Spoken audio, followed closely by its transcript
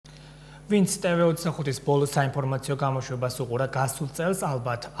ვინც TV25-ის ბოლო საინფორმაციო გამოშვებას უყურა გასულ წელს,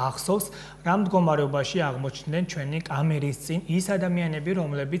 ალბათ ახსოვს, რა მდგომარეობაში აღმოჩნდნენ ჩვენი კამერის წინ ის ადამიანები,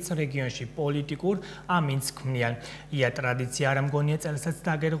 რომლებიც რეგიონში პოლიტიკურ ამინს ქმნიან. ია ტრადიცია არ მგონია წელსაც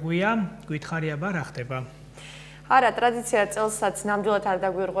დაგერღვია, გითხარია ბა რა ხდება? არა, ტრადიცია წელსაც ნამდვილად არ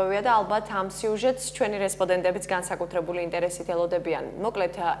დაგვირღვევია და ალბათ ამ სიუჟეტს ჩვენი რესპონდენტებიც განსაკუთრებული ინტერესით ელოდებიან.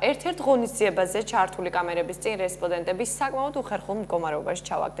 მოკლედ, ერთ-ერთ ღონისძიებაზე ჩართული კამერების წინ რესპონდენტები საკმაოდ უხერხულ მდგომარეობაში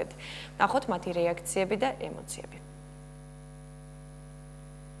ჩავაგდეთ. ნახოთ მათი რეაქციები და ემოციები.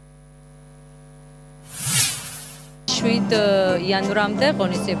 7 იანვრამდე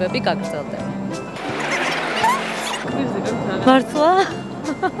ღონისძიებები გაგრძელდება. მართლა?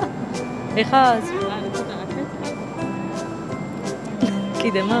 ეხა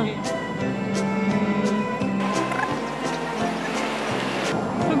კიდე მა?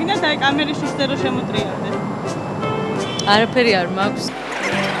 თუ გინდა და კამერის შუქზე რო შემოტრიალდე. არაფერი არ მაქვს.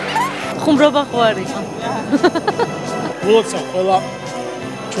 ხუმრობა ხო არის? ულოცავ ყველა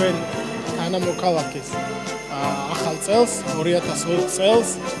ჩვენ თანამოქალაქეს ახალ წელს, 2020 წელს.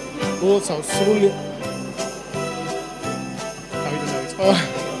 ულოცავ სრული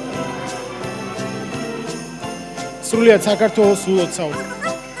სრულიად საქართველოს ულოცავ.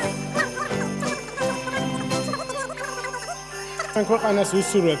 ქვეყანას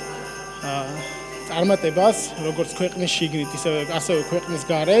უსურვებ წარმატებას, როგორც ქვეყნის შიგნით, ასევე ქვეყნის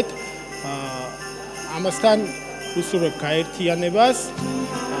გარეთ. ამასთან უსურვებ გაერთიანებას.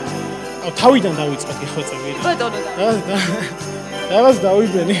 თავიდან დავიწყოთ იხვეწები. ბატონო და. რაღაც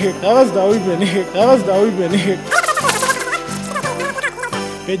დავიბენი.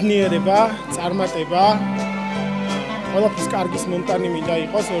 ბედნიერება, წარმატება. ყველაფრის კარგის მომტანი მინდა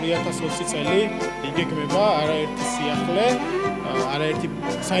იყოს 2020 წელი. იგეგმება არაერთი სიახლე, არაერთი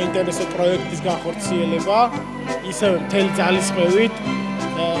საინტერესო პროექტის განხორციელება, ისევ მთელი ძალისხმევით.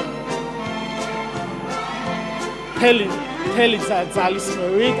 მთელი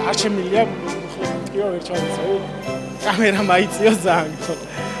ძალისხმევით, არ შემიძლია მიხლopatkio ვერ ჩავიცავ. კამერა მაიწიოს ძალიან.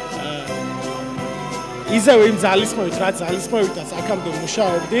 ისევ იმ ძალისხმევით, რაც ძალისხმევითაც აქამდე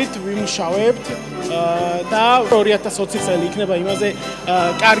მუშაობდით, ვიმუშავებთ და 2020 წელი იქნება იმაზე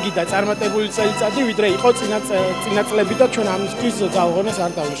კარგი და წარმატებული წელიწადი, ვიდრე იყო წინა წლები და ჩვენ ამისთვის ძალღონეს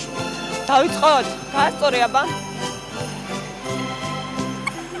არ დავეშვა. დავიწყოთ? გაასწორე აბა.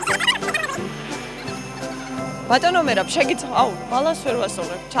 ბატონო მერაბ, შეგიძლიათ, აუ, ბალანს ვერ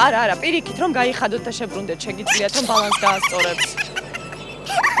ვასწორებ. არა, პირიქით რომ გაიხადოთ და შებრუნდეთ, შეგიძლიათ რომ ბალანს გაასწორებთ.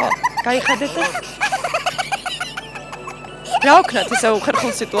 ხო, გაიხადეთ და რა ვქნათ ისე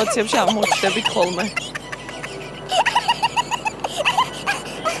უხერხულ სიტუაციებში აღმოჩნდებით ხოლმე.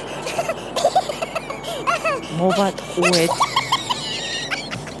 მოვატყუეთ.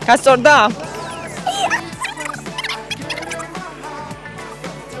 გასწორდა?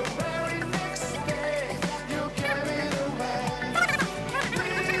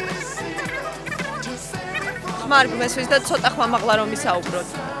 ხმარ გმესვის და ცოტა ხმამაღლა რომ ისაუბროთ.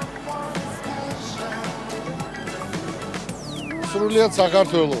 სრულიად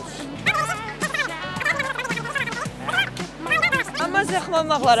საქართველოს. ამაზე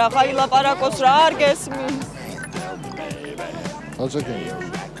ხმამაღლა რა გაილაპარაკოს რა არ გესმი.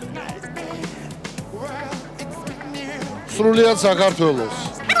 სრულიად საქართველოს.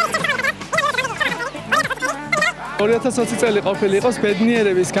 2020 წელი ყოფილი იყოს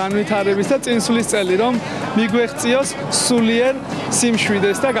ბედნიერების, განვითარების და წინსვლის წელი, რომ მიგვეღწიოს სულიერ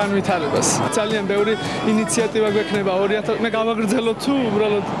სიმშვიდეს და განვითარებას. ძალიან ბევრი ინიციატივა გვექნება 2000 მე გავაგრძელოთ თუ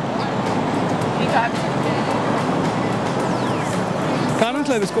უბრალოდ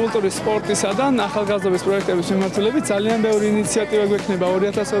განათლების, კულტურის, სპორტისა და ახალგაზრდობის პროექტების მიმართულებით ძალიან ბევრი ინიციატივა გვექნება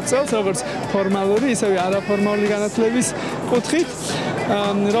 2020 წელს, როგორც ფორმალური, ისევე არაფორმალური განათლების კუთხით,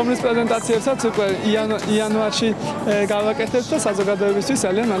 რომლის პრეზენტაციებსაც უკვე იანვარში გავაკეთებთ და საზოგადოებისთვის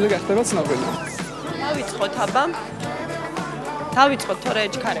ძალიან მალე გახდება ცნობილი. დავიწყოთ აბა. დავიწყოთ თორე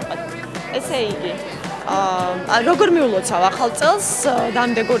ეჩქარებად. ესე იგი, როგორ მიულოცავ ახალ წელს,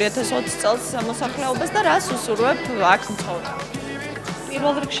 დამდეგ 2020 წელს მოსახლეობას და რას უსურვებ აქ მცხოვრებ?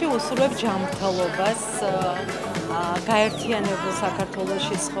 პირველ რიგში უსურვებ ჯანმრთელობას, გაერთიანებულ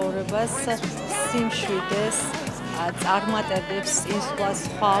საქართველოში ცხოვრებას, სიმშვიდეს, წარმატებებს, ისვლას,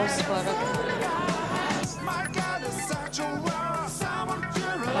 სხვა რა.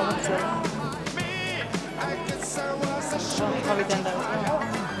 თავიდან დავიწყო.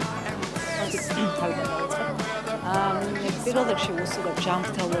 პირველ რიგში უსურვებ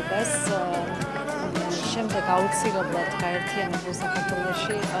ჯანმრთელობას, შემდეგ აუცილებლად გაერთიანებულ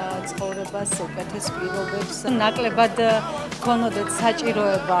საქართველოში ცხოვრებას, უკეთეს პირობებს, ნაკლებად გქონოდეთ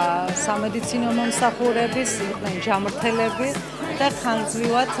საჭიროება სამედიცინო მომსახურების, იყვნენ ჯამრთელები და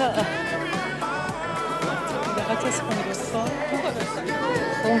ხანგრძლივად რაღაცას ხონდოთ, ხო?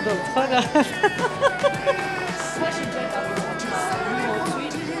 ხონდოთ, ხო?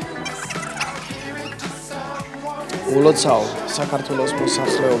 ულოცავ საქართველოს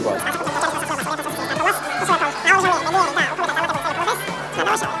მოსახლეობა.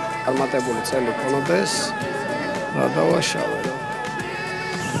 წარმატებული წელი ქონოდეს, რა დავაშავე.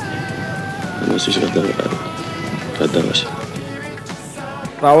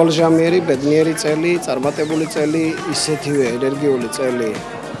 მრავალჟამიერი, ბედნიერი წელი, წარმატებული წელი, ისეთივე ენერგიული წელი,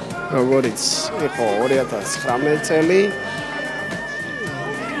 როგორც იყო 2019 წელი.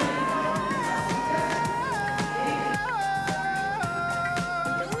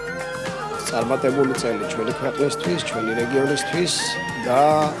 წარმატებული წელი ჩვენი ქვეყნისთვის, ჩვენი რეგიონისთვის და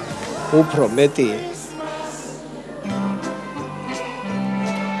უფრო მეტი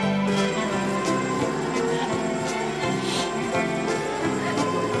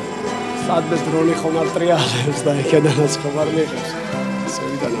სადმე დრონი ხომ არ ტრიალებს და იქედანაც ხომ არ მიიღებს.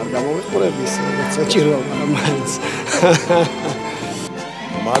 ისევიდან არ გამოვიყურების, როგორც საჭიროა, მაგრამ მაინც.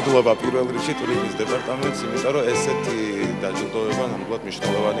 მადლობა პირველ რიგში ტურიზმის დეპარტამენტს, იმიტომ რომ ესეთი დაჯილდოება ნამდვილად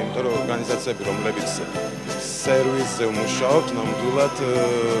მნიშვნელოვანია, იმიტომ რომ ორგანიზაციები, რომლებიც სერვისზე მუშაობთ, ნამდვილად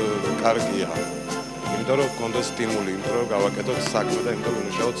კარგია. იმიტომ რომ გქონდეს სტიმული, იმიტომ რომ გავაკეთოთ საქმე და იმიტომ რომ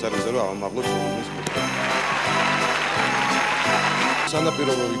მუშაობთ სერვისზე, რომ ავამაღლოთ ტურიზმის კულტურა.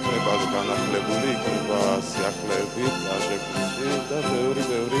 სანაპირო იქნება განახლებული, იქნება სიახლეები, პლაჟები და ბევრი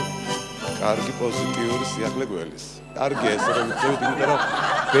კარგი პოზიტიური სიახლე გველის. კარგია ეს რომ ვიცით, იმიტომ რომ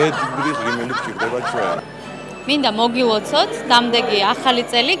ბედნიერი ღიმილი გჭირდება ჩვენ. მინდა მოგილოცოთ, დამდეგი ახალი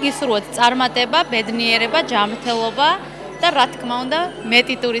წელი, გისურვოთ წარმატება, ბედნიერება, ჯანმრთელობა და რა თქმა უნდა,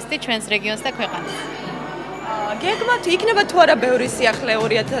 მეტი ტურისტი ჩვენს რეგიონს და ქვეყანას. გეგმათ იქნება თუ არა ბევრი სიახლე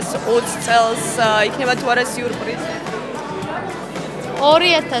 2020 წელს, იქნება თუ არა სიურპრიზი?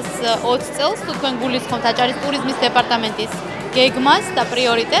 2020 წელს თუ თქვენ გულისხმობთ აჭარის ტურიზმის დეპარტამენტის გეგმას და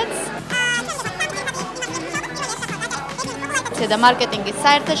პრიორიტეტს და მარკეტინგის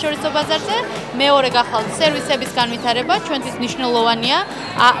საერთაშორისო ბაზარზე, მეორე გახალთ სერვისების განვითარება, ჩვენთვის მნიშვნელოვანია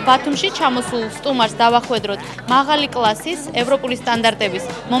ბათუმში ჩამოსულ სტუმარს დავახვედროთ მაღალი კლასის ევროპული სტანდარტების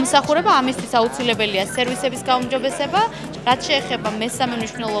მომსახურება, ამისთვის აუცილებელია სერვისების გაუმჯობესება, რაც შეეხება მესამე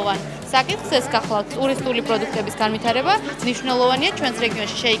მნიშვნელოვან საკითხს, ეს გახლავთ ტურისტული პროდუქტების განვითარება, მნიშვნელოვანია ჩვენს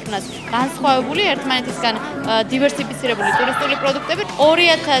რეგიონში შეიქმნას განსხვავებული, ერთმანეთისგან დივერსიფიცირებული ტურისტული პროდუქტები.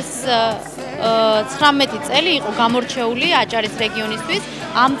 2019 წელი იყო გამორჩეული აჭარის რეგიონისთვის.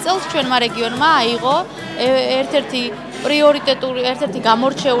 ამ წელს ჩვენმა რეგიონმა აიღო ერთ-ერთი პრიორიტეტული, ერთ-ერთი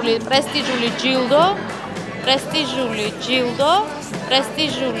გამორჩეული პრესტიჟული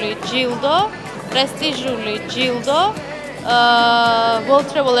ჯილდო World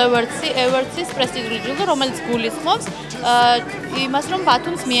Travel Awards-ის პრესტიჟული ჯილდო, რომელიც გულისხმობს იმას, რომ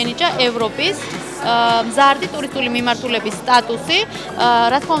ბათუმს მიენიჭა ევროპის მზარდი ტურისტული მიმართულების სტატუსი.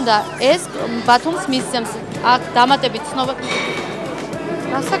 რა თქმა უნდა, ეს ბათუმს მისცემს აქ დამატებით ცნობა.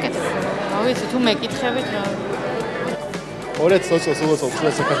 რასაკეთებ? რა ვიცი, თუ მეკითხებით რა. 2020 წელს ულოცავ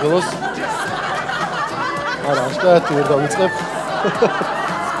საქართველოს. არა, ასკათი ვერ დავიწყებ.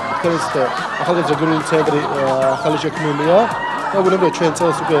 ქრისტე, ახალგაზრდა რეგიონული ცენტრი ახალი შექმნილია. და გუნებია ჩვენ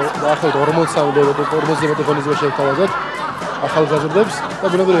წელს უკვე დაახლოებით 40-მდე ღონისძიება შევთავაზოთ ახალგაზრდებს და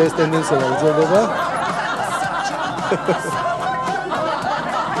გუნებია ეს ტენდენცია გრძელდება.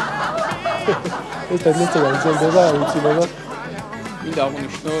 ეს ტენდენცია გრძელდება აუცილებლად. მინდა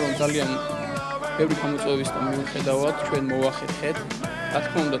აღნიშნო, რომ ძალიან ბევრი გამოწვევების და მიუხედავად ჩვენ მოვახერხეთ, რა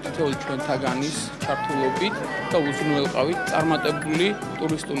თქმა უნდა, თითოეული ჩვენთაგანის ჩართულობით და უზრუნველყავით წარმატებული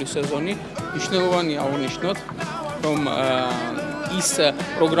ტურისტული სეზონი. მნიშვნელოვანია აღნიშნოთ, რომ ის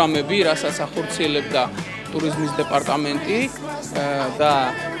პროგრამები, რასაც ახორციელებდა ტურიზმის დეპარტამენტი და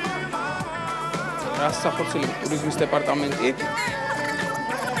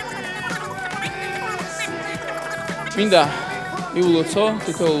მინდა მიულოცო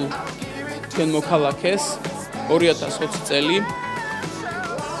თითოეულ ჩვენ მოქალაქეს 2020 წელი.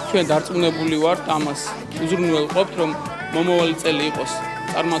 ჩვენ დარწმუნებული ვართ ამას, უზრუნველყოფთ, რომ მომავალი წელი იყოს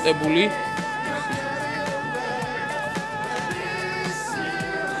წარმატებული.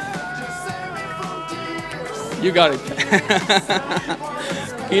 You got it.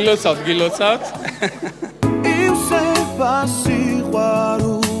 გილოცავთ. ივსება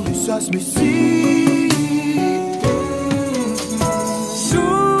სიყვარულისას მისი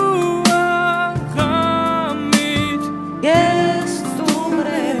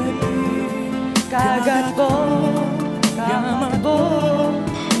გაგატბო გამატბო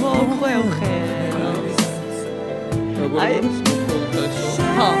მოხელხელს აი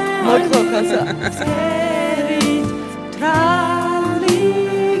ჰა მოხელხელსა ტრალი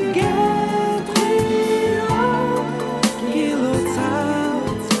გეტყიო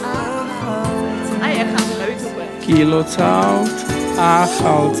კილოცავთ აი ახლა მივით უკვე კილოცავთ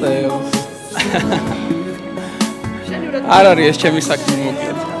ახალ წელს არ არის ეს ჩემი საქმე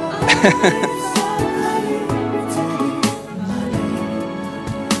მოკლედ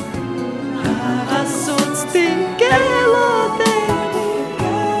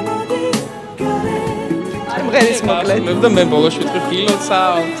მღერის მოკლედ და მე ბოლოს ვიტყვი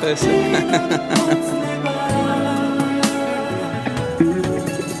კილოცავთ ესე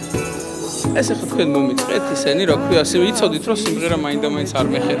ესე ხო თქვენ მომიწყეთ ისენი რა ქვია ასე ვიცოდით რომ სიმღერა მაინდა-მაინც არ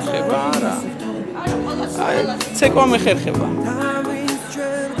მეხერხება არა აი ცეკვა მეხერხება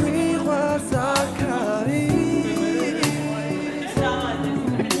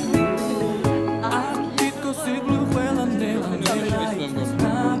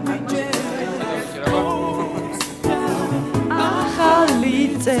ახალი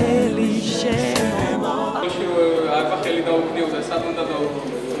წელი შემო არ ხელი დაუქმნიო და სად უნდა დაუქმნიო